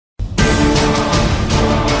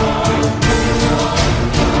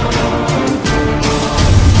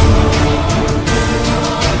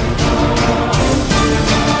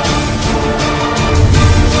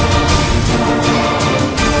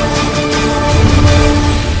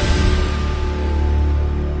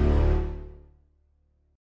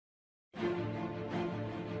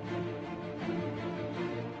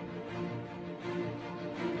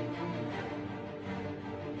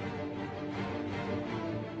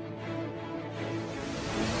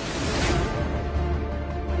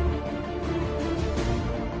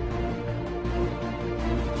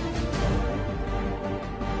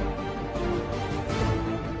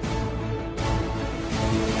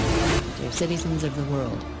citizens of the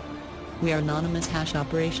world. We are anonymous #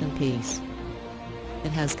 Operation Peace. It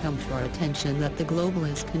has come to our attention that the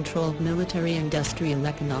globalist-controlled military-industrial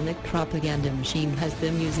economic propaganda machine has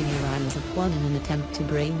been using Iran as a pawn in an attempt to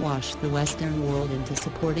brainwash the Western world into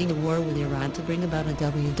supporting a war with Iran to bring about a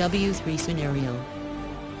WW3 scenario.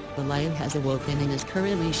 The lion has awoken and is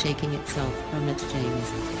currently shaking itself from its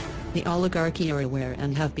chains. The oligarchy are aware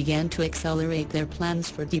and have begun to accelerate their plans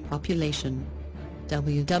for depopulation.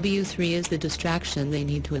 WW3 is the distraction they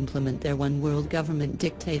need to implement their one-world government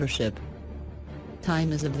dictatorship.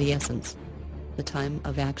 Time is of the essence. The time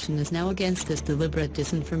of action is now against this deliberate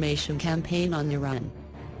disinformation campaign on Iran.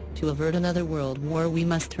 To avert another world war, we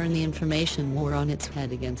must turn the information war on its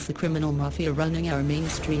head against the criminal mafia running our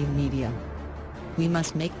mainstream media. We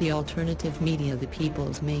must make the alternative media the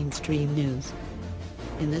people's mainstream news.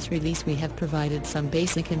 In this release we have provided some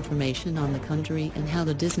basic information on the country and how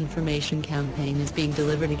the disinformation campaign is being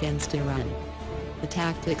delivered against Iran. The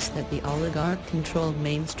tactics that the oligarch-controlled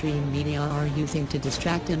mainstream media are using to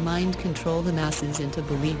distract and mind-control the masses into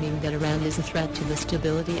believing that Iran is a threat to the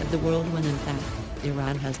stability of the world when in fact,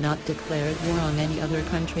 Iran has not declared war on any other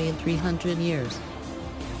country in 300 years.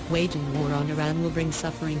 Waging war on Iran will bring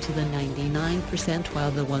suffering to the 99%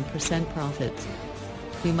 while the 1% profits.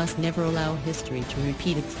 We must never allow history to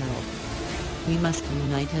repeat itself. We must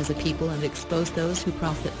unite as a people and expose those who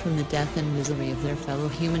profit from the death and misery of their fellow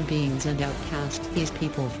human beings and outcast these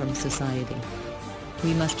people from society.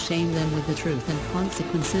 We must shame them with the truth and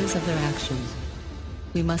consequences of their actions.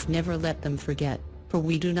 We must never let them forget, for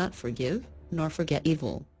we do not forgive, nor forget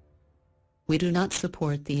evil. We do not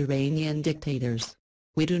support the Iranian dictators.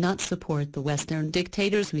 We do not support the Western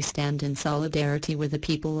dictators. We stand in solidarity with the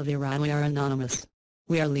people of Iran. We are anonymous.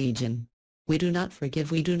 We are legion. We do not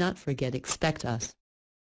forgive, we do not forget. Expect us.